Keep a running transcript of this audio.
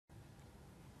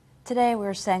Today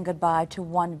we're saying goodbye to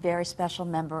one very special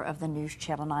member of the News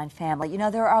Channel 9 family. You know,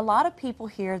 there are a lot of people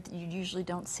here that you usually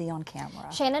don't see on camera.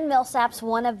 Shannon Millsaps,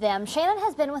 one of them. Shannon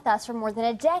has been with us for more than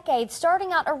a decade,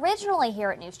 starting out originally here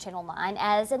at News Channel 9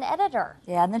 as an editor.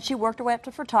 Yeah, and then she worked her way up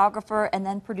to photographer and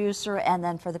then producer, and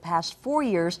then for the past 4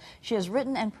 years, she has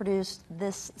written and produced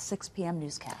this 6 p.m.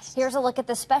 newscast. Here's a look at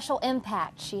the special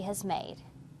impact she has made.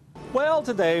 Well,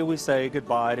 today we say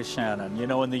goodbye to Shannon. You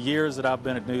know, in the years that I've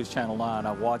been at News Channel 9,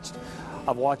 I've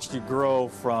watched you grow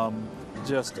from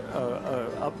just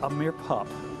a mere pup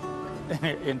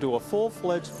into a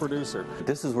full-fledged producer.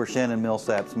 This is where Shannon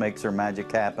Millsaps makes her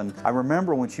magic happen. I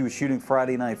remember when she was shooting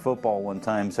Friday Night Football one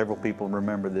time, several people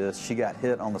remember this. She got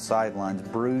hit on the sidelines,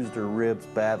 bruised her ribs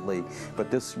badly,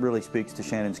 but this really speaks to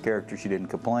Shannon's character. She didn't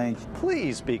complain.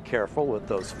 Please be careful with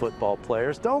those football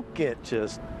players. Don't get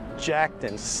just jacked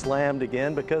and slammed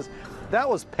again, because that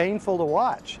was painful to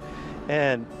watch.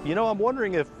 And, you know, I'm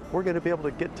wondering if we're going to be able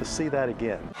to get to see that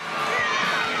again.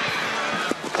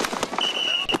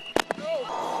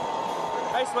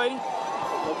 Hey, sweetie.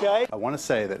 Okay. I want to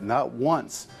say that not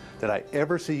once did I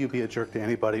ever see you be a jerk to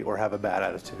anybody or have a bad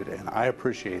attitude, and I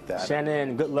appreciate that.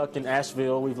 Shannon, good luck in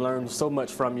Asheville. We've learned so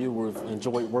much from you. We've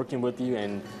enjoyed working with you,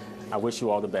 and I wish you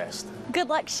all the best. Good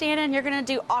luck, Shannon. You're going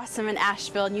to do awesome in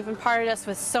Asheville, and you've imparted us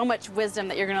with so much wisdom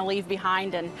that you're going to leave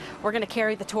behind, and we're going to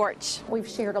carry the torch. We've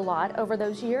shared a lot over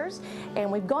those years,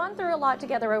 and we've gone through a lot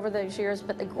together over those years,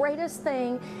 but the greatest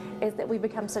thing is that we've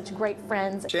become such great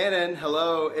friends. Shannon,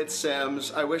 hello, it's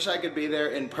Sims. I wish I could be there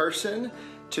in person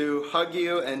to hug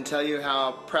you and tell you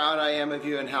how proud I am of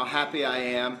you and how happy I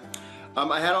am.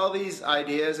 I had all these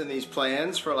ideas and these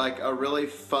plans for like a really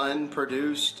fun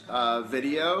produced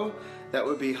video that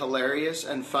would be hilarious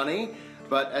and funny,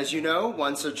 but as you know,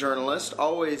 once a journalist,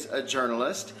 always a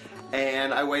journalist,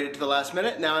 and I waited to the last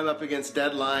minute. Now I'm up against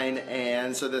deadline,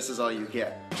 and so this is all you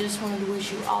get. Just wanted to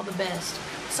wish you all the best.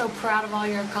 So proud of all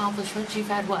your accomplishments. You've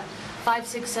had what, 5,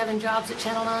 6, 7 jobs at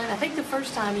Channel 9? I think the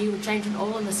first time you were changing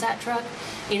oil in the SAT truck.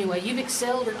 Anyway, you've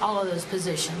excelled at all of those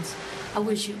positions. I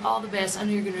wish you all the best. I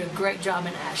know you're going to do a great job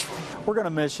in Asheville. We're going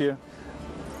to miss you.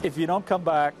 If you don't come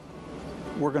back,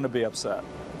 we're going to be upset.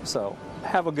 So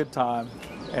have a good time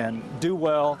and do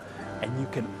well, and you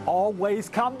can always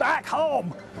come back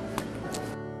home.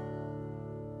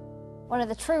 One of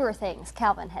the truer things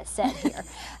Calvin has said here.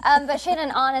 But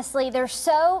Shannon, honestly, there's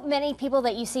so many people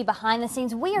that you see behind the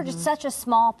scenes. We are just such a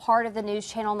small part of the News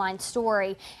Channel 9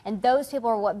 story, and those people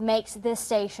are what makes this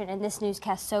station and this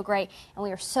newscast so great, and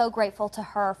we are so grateful to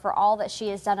her for all that she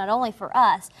has done, not only for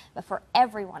us, but for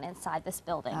everyone inside this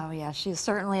building. Oh yeah, she's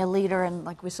certainly a leader, and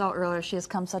like we saw earlier, she has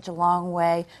come such a long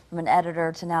way from an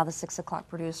editor to now the 6 o'clock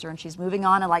producer, and she's moving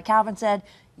on, and like Calvin said,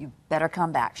 you better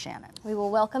come back, Shannon. We will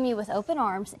welcome you with open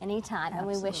arms anytime, and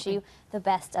we wish you the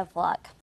best of luck.